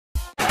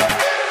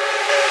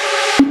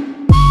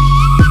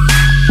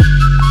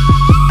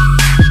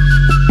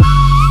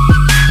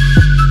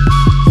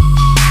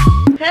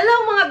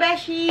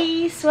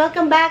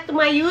Welcome back to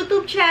my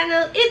YouTube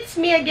channel. It's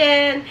me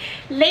again,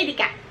 Lady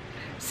Cath.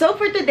 So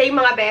for today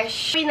mga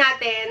besh,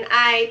 natin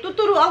ay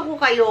tuturuan ko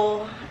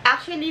kayo.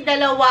 Actually,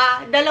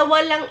 dalawa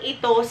lang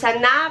ito sa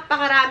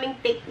napakaraming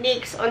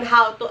techniques on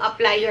how to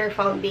apply your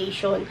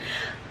foundation.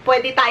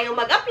 Pwede tayong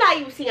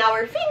mag-apply using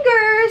our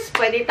fingers.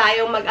 Pwede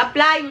tayong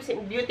mag-apply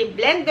using beauty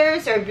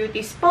blenders or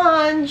beauty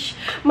sponge.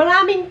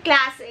 Maraming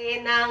klase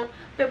ng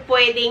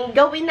pwedeng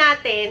gawin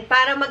natin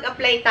para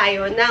mag-apply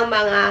tayo ng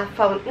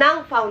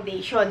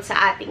foundation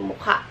sa ating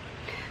mukha.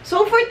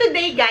 So, for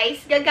today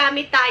guys,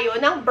 gagamit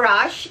tayo ng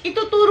brush.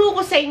 Ituturo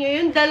ko sa inyo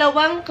yung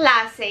dalawang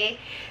klase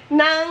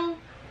ng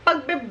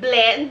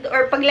pagbe-blend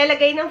or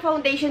paglalagay ng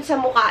foundation sa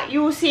mukha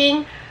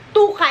using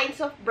two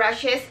kinds of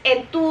brushes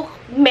and two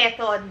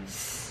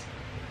methods.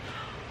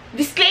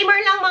 Disclaimer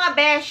lang mga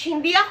besh,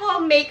 hindi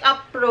ako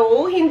makeup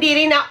pro, hindi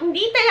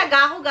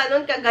talaga ako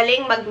ganun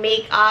kagaling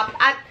mag-makeup,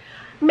 at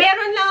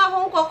meron lang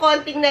akong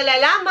kokonting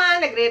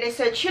nalalaman,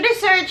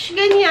 nagre-research,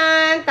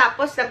 ganyan,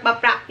 tapos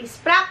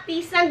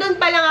nagpa-practice, nandun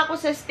pa lang ako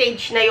sa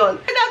stage na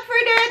yon. Without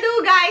further ado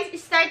guys,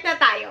 start na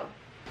tayo.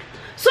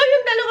 So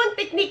yung dalawang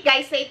technique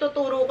guys na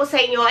ituturo ko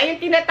sa inyo ay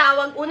yung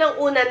tinatawag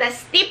unang-una na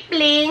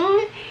stippling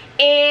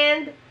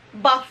and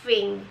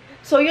buffing.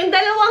 So yung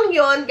dalawang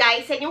yon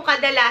guys, ay yung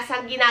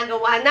kadalasang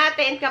ginagawa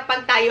natin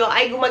kapag tayo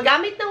ay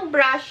gumagamit ng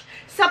brush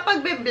sa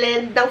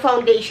pagbe-blend ng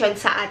foundation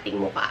sa ating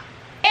mukha.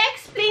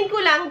 Explain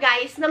ko lang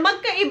guys na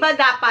magkaiba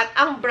dapat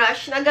ang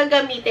brush na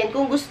gagamitin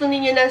kung gusto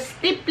niyo ng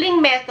stippling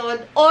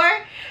method or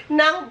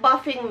ng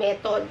buffing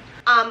method.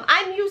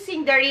 I'm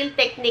using the Real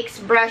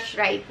Techniques brush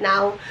right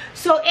now.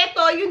 So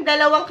ito yung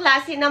dalawang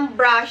klase ng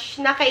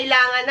brush na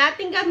kailangan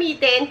natin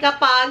gamitin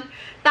kapag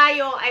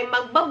tayo ay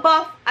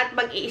magbabuff at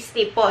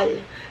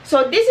mag-i-stipple.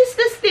 So this is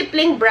the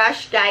stippling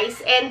brush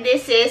guys, and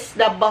this is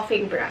the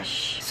buffing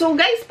brush. So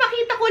guys,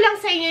 pakita ko lang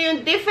sa inyo yung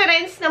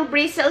difference ng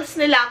bristles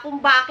nila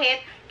kung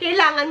bakit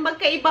kailangan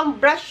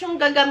magkaibang brush yung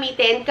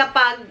gagamitin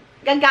kapag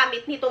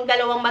gagamit nitong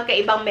dalawang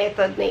magkaibang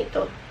method na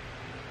ito.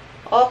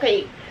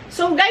 Okay.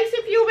 So guys,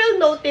 if you will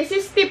notice,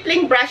 is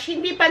stippling brush,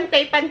 hindi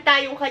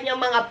pantay-pantay yung kanyang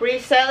mga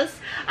bristles.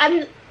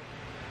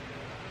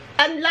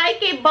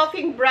 Unlike a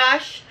buffing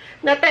brush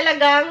na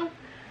talagang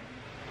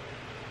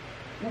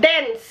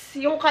dense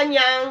yung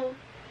kanyang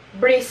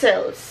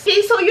bristles.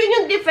 Okay, so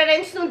yun yung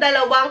difference ng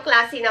dalawang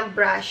klase ng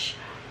brush.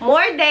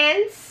 More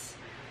dense,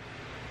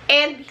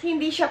 and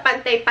hindi siya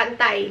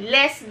pantay-pantay.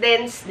 Less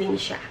dense din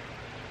siya.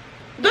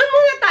 Doon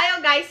muna tayo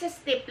guys sa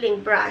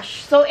stippling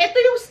brush. So, ito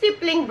yung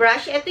stippling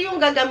brush. Ito yung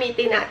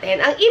gagamitin natin.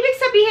 Ang ibig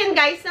sabihin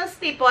guys ng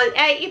stipple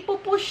ay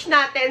ipupush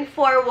natin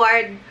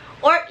forward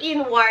or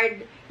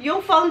inward yung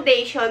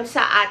foundation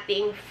sa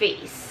ating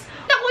face.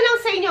 Ito ko lang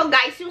sa inyo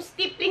guys yung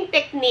stippling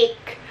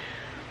technique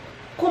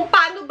kung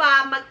paano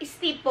ba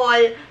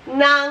mag-stipple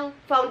ng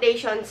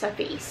foundation sa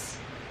face.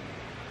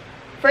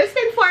 First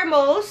and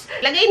foremost,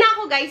 lagay na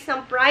ako guys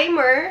ng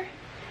primer,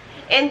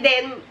 and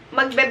then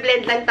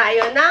magbe-blend lang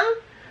tayo ng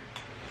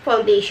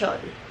foundation.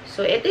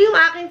 So, ito yung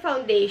aking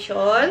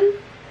foundation.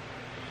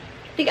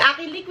 Ito yung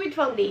aking liquid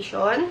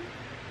foundation.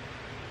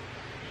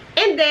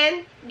 And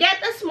then, get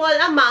a small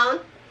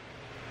amount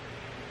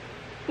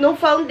ng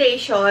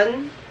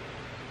foundation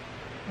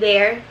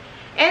there,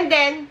 and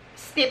then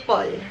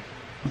stipple.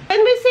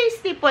 When we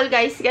say stipple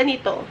guys,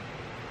 ganito.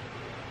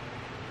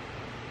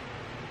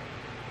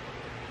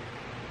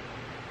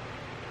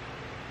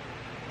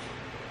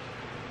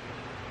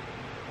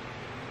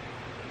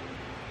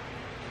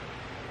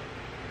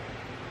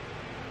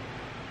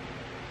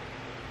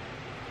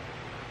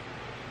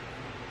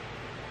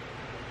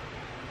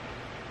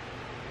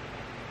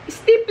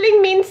 Stippling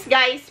means,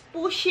 guys,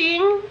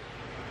 pushing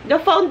the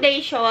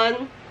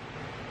foundation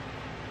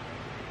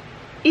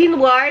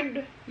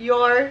inward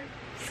your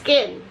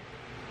skin.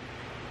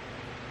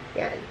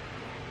 Yan.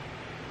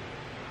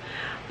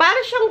 Para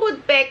siyang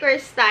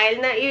woodpecker style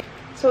na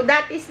so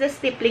that is the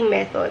stippling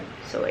method.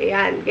 So,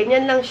 ayan.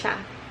 Ganyan lang siya.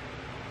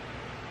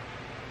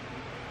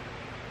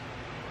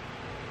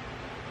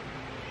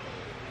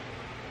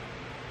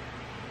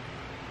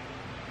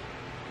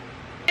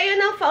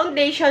 Ayun ang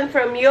foundation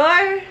from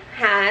your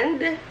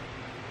hand,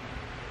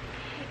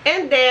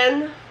 and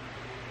then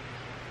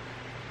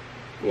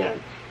yan.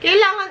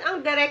 Kailangan ang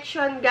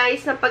direction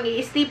guys ng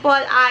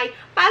pag-i-stipple ay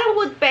parang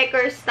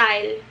woodpecker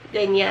style,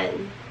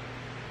 ganyan.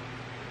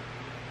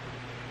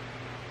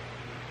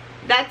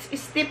 That's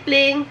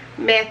stippling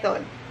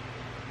method.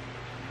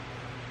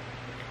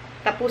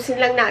 Tapusin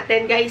lang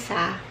natin guys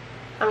ha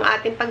ang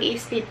ating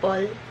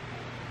pag-i-stipple.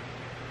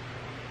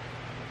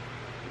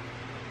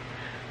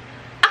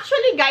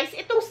 Actually guys,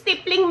 itong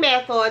stippling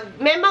method,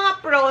 may mga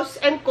pros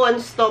and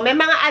cons to. May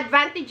mga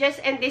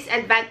advantages and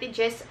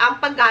disadvantages ang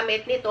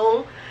paggamit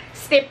nitong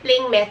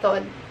stippling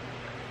method.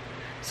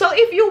 So,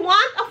 if you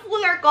want a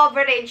fuller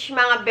coverage,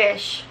 mga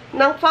besh,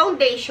 ng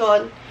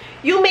foundation,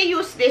 you may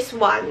use this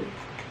one.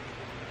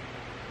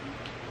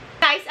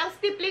 Guys, ang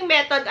stippling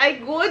method ay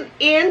good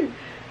in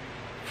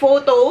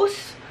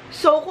photos.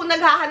 So, kung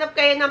naghahanap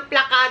kayo ng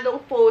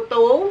plakadong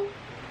photo,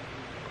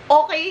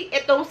 okay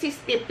itong si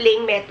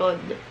stippling method.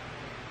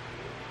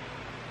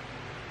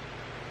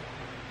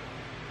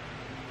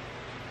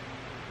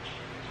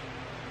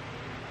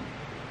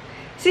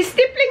 Si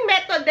stippling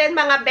method din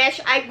mga besh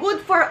ay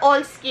good for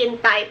all skin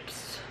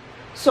types.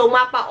 So,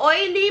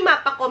 mapa-oily,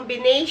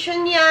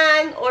 mapa-combination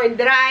yan, or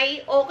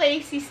dry,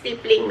 okay si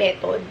stippling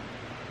method.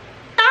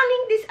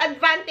 Tanging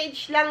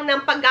disadvantage lang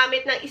ng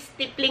paggamit ng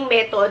stippling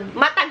method,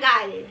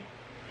 matagal.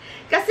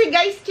 Kasi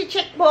guys,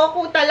 check mo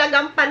kung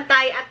talagang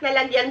pantay at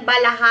nalagyan ba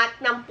lahat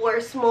ng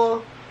pores mo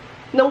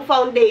ng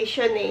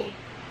foundation eh.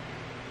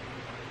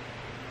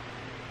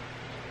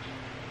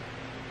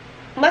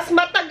 Mas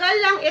matagal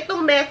lang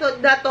itong method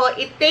na to.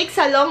 It takes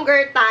a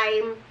longer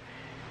time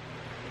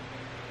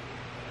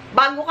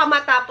bago ka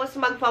matapos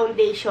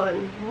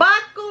mag-foundation.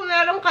 But kung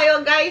meron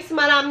kayo guys,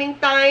 maraming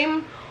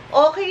time,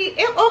 okay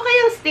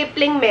ang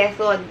stippling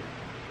method.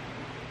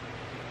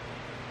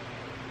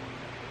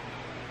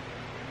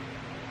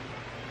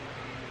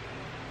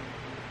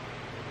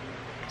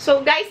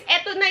 So guys,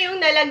 eto na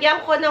yung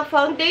nalagyan ko ng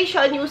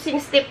foundation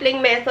using stippling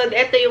method.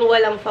 Eto yung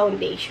walang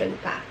foundation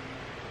pa.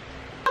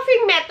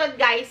 Buffing method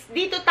guys,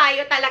 dito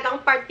tayo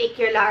talagang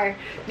particular.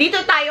 Dito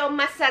tayo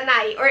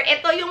masanay, or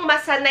ito yung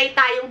masanay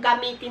tayong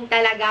gamitin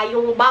talaga,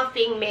 yung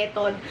buffing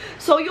method.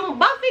 So yung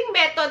buffing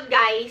method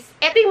guys,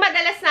 ito yung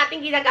madalas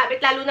natin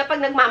ginagamit, lalo na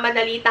pag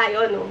nagmamadali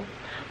tayo, no?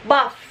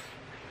 Buff.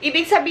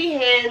 Ibig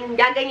sabihin,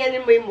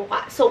 gaganyanin mo yung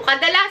mukha. So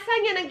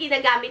kadalasan yan ang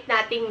ginagamit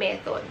nating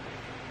method.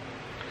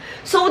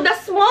 So the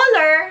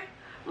smaller,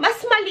 mas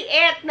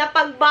maliit na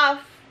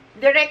pag-buff,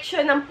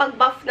 direction ng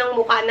pag-buff ng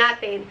mukha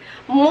natin,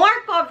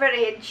 more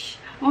coverage,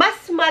 mas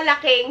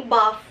malaking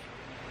buff,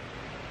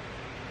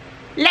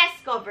 less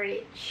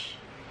coverage.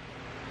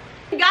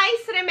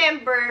 Guys,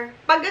 remember,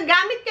 pag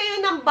gagamit kayo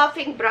ng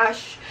buffing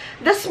brush,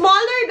 the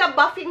smaller the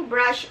buffing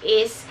brush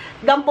is,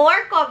 the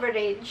more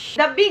coverage.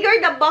 The bigger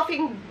the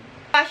buffing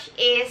brush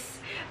is,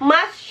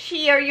 mas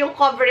sheer yung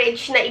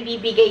coverage na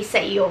ibibigay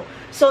sa iyo.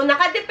 So,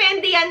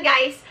 nakadepende yan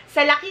guys,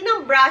 sa laki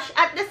ng brush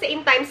at the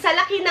same time, sa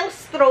laki ng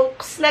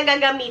strokes na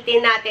gagamitin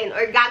natin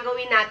or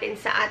gagawin natin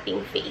sa ating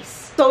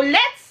face. So,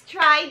 let's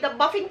try the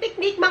buffing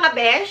technique mga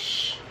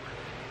besh.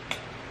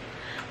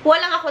 Kuha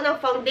lang ako ng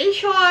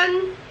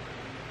foundation.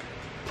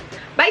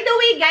 By the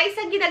way guys,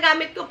 ang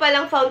ginagamit ko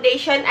palang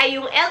foundation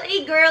ay yung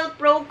LA Girl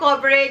Pro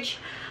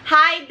Coverage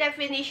High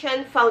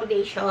Definition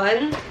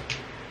Foundation.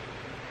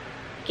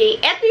 Okay,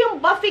 eto yung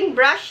buffing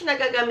brush na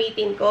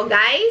gagamitin ko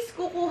guys.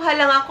 Kukuha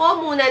lang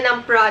ako muna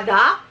ng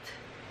product.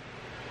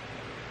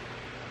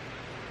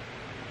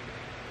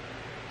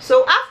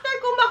 So, after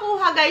ko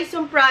makuha guys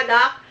yung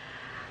product,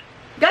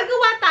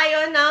 gagawa tayo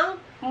ng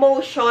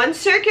motion,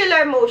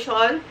 circular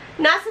motion.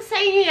 Nasa sa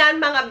inyo yan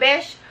mga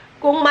besh,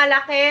 kung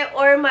malaki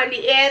or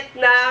maliit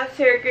na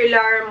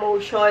circular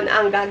motion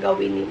ang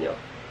gagawin ninyo.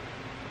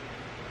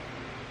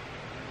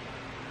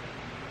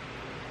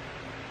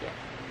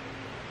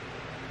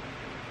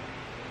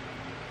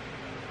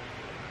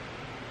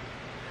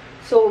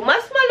 So,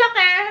 mas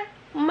malaki,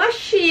 mas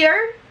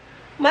sheer,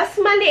 mas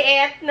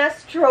maliit na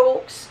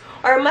strokes,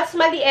 or mas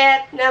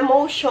maliit na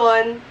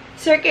motion,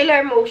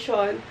 circular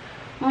motion,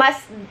 mas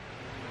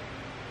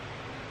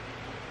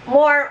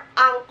more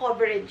ang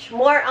coverage.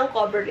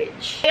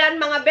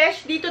 Ayan mga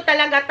besh, dito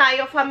talaga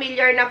tayo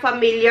familiar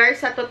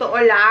sa totoo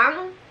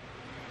lang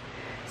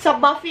sa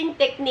buffing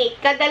technique.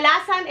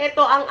 Kadalasan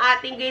ito ang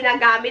ating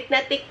ginagamit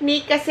na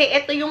technique kasi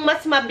ito yung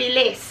mas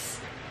mabilis.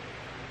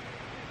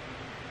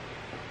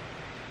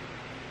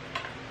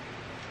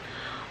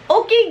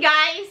 Okay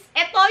guys,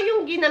 ito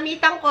yung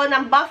ginamitan ko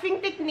ng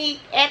buffing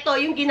technique, ito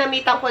yung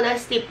ginamitan ko ng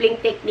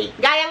stippling technique.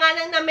 Gaya nga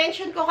lang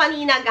na-mention ko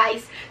kanina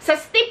guys, sa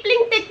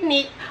stippling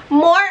technique,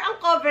 more ang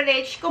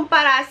coverage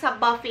kumpara sa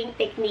buffing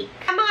technique.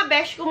 Mga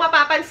besh, kung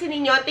mapapansin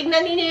niyo,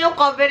 tingnan niyo yung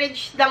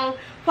coverage ng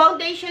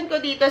foundation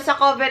ko dito sa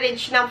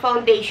coverage ng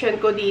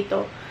foundation ko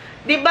dito.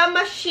 Diba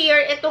mas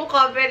sheer itong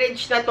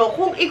coverage na to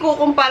kung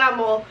ikukumpara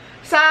mo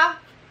sa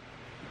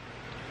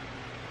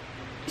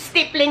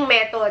stippling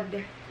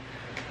method.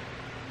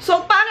 So,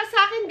 para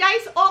sa akin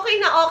guys, okay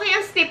na okay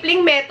ang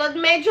stippling method.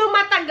 Medyo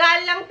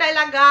matagal lang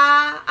talaga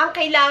ang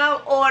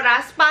kailangang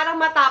oras para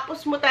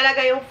matapos mo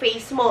talaga yung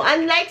face mo.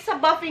 Unlike sa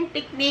buffing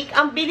technique,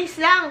 ang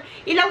bilis lang.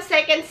 Ilang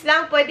seconds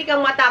lang, pwede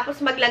kang matapos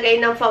maglagay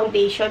ng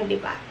foundation,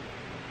 di ba?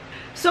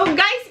 So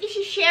guys,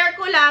 isi-share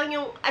ko lang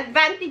yung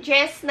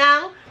advantages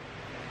ng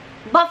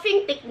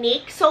buffing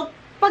technique. So,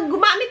 pag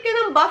gumamit ka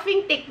ng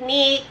buffing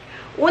technique,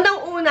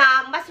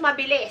 unang-una, mas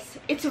mabilis.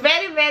 It's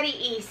very, very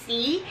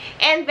easy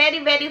and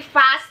very, very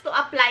fast to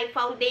apply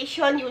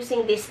foundation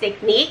using this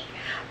technique.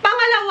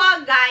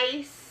 Pangalawa,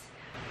 guys,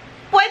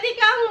 pwede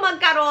kang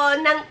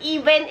magkaroon ng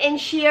even and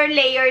sheer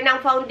layer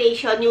ng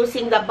foundation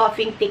using the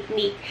buffing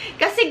technique.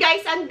 Kasi,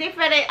 guys, ang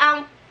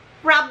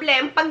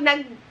problem, pag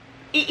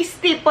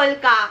nag-i-stipple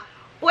ka,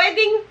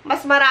 pwedeng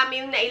mas marami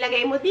yung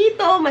nailagay mo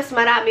dito, mas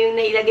marami yung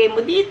nailagay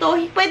mo dito.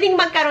 Pwedeng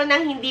magkaroon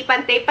ng hindi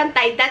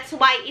pantay-pantay. That's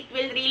why it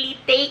will really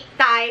take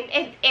time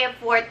and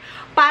effort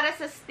para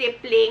sa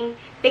stippling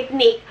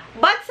technique.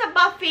 But sa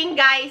buffing,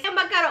 guys,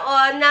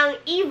 magkaroon ng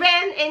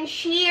even and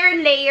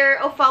sheer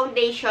layer of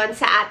foundation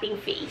sa ating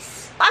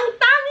face. Ang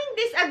tanging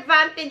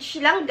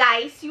disadvantage lang,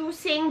 guys,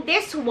 using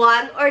this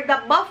one or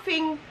the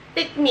buffing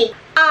technique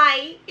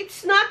ay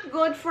it's not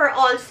good for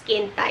all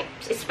skin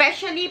types.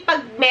 Especially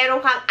pag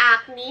meron kang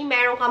acne,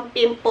 meron kang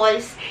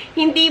pimples,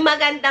 hindi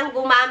magandang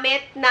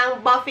gumamit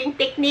ng buffing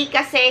technique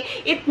kasi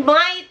it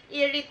might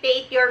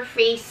irritate your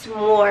face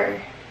more.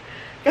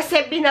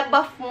 Kasi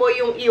binabuff mo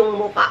yung iyong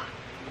mukha.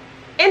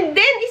 And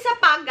then, isa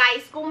pa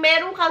guys, kung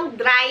meron kang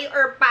dry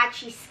or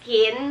patchy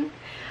skin,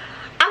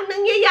 ang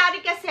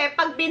nangyayari kasi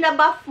pag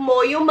binabuff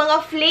mo yung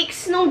mga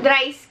flakes ng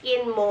dry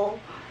skin mo,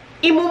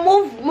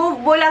 i-move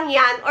mo lang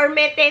yan or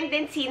may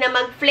tendency na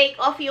mag-flake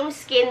off yung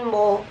skin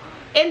mo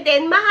and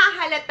then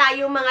mahahalata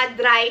yung mga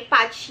dry,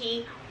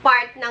 patchy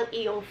part ng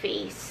iyong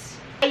face.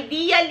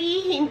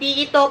 Ideally,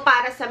 hindi ito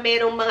para sa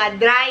merong mga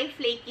dry,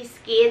 flaky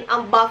skin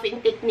ang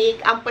buffing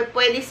technique. Ang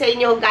pwede sa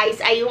inyo guys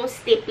ay yung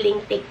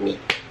stippling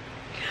technique.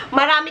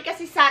 Marami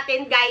kasi sa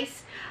atin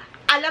guys,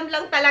 alam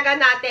lang talaga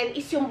natin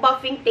is yung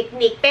buffing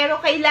technique. Pero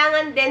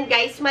kailangan din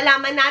guys,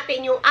 malaman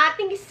natin yung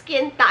ating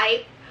skin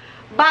type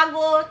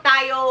bago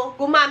tayo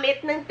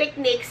gumamit ng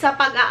technique sa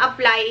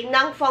pag-a-apply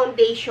ng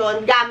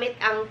foundation gamit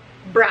ang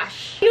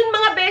brush. Yun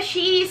mga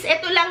beshies,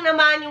 ito lang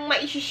naman yung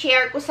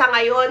ma-share ko sa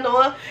ngayon,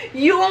 no?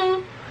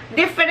 Yung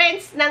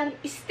difference ng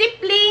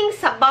stippling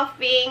sa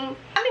buffing.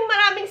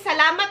 Maraming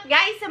salamat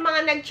guys sa mga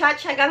nag-chat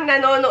hanggang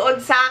nanonood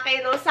sa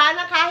akin, no?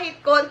 Sana kahit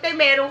konti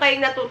meron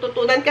kayong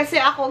natututunan kasi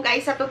ako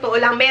guys, sa totoo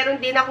lang,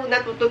 meron din ako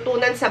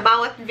natututunan sa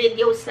bawat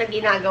videos na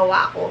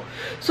ginagawa ko.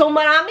 So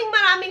maraming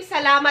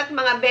salamat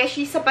mga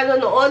beshi sa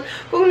panonood.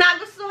 Kung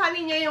nagustuhan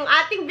niyo yung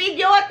ating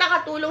video at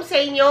nakatulong sa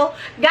inyo,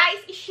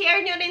 guys,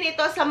 i-share nyo rin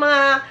ito sa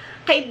mga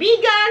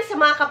kaibigan, sa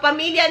mga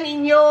kapamilya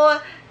ninyo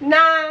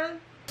na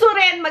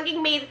rin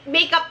maging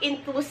makeup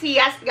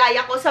enthusiast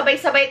gaya ko.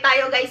 Sabay-sabay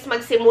tayo guys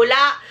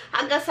magsimula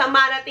hanggang sa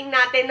marating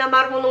natin na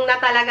marunong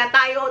na talaga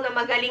tayo, na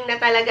magaling na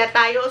talaga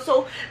tayo.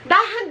 So,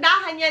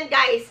 dahan-dahan yan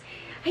guys.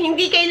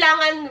 Hindi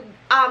kailangan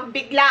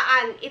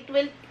biglaan. It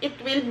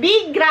will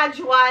be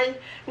gradual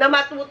na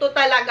matuto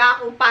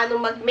talaga kung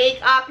paano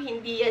mag-makeup.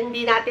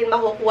 Hindi natin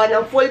makukuha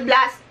ng full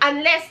blast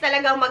unless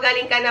talagang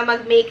magaling ka na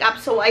mag-makeup.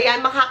 So,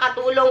 ayan,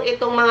 makakatulong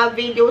itong mga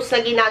videos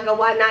na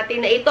ginagawa natin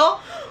na ito.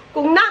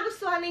 Kung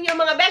nagustuhan ninyo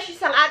mga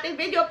beshies ang ating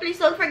video, please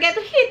don't forget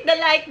to hit the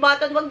like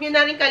button. Huwag nyo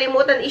na rin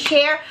kalimutan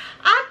i-share.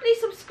 At please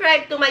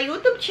subscribe to my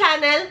YouTube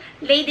channel,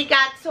 Lady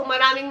Cath. So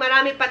maraming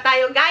pa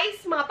tayo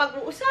guys, mga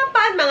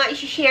pag-uusapan, mga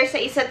i-share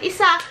sa isa't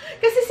isa.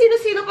 Kasi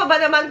sino-sino pa ba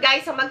naman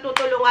guys ang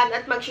magtutulungan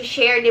at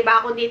mag-share,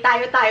 diba? Kundi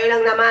tayo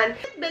lang naman.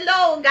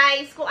 Below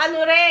guys, kung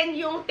ano rin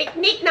yung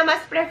technique na mas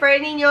prefer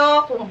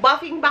ninyo, kung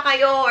buffing ba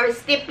kayo or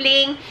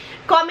stippling,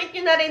 comment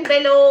nyo na rin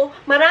below.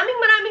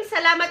 Maraming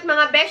salamat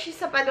mga beshies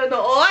sa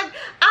panonood.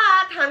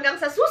 At hanggang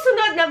sa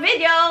susunod na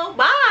video.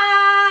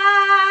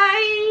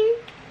 Bye!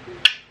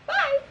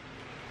 Bye!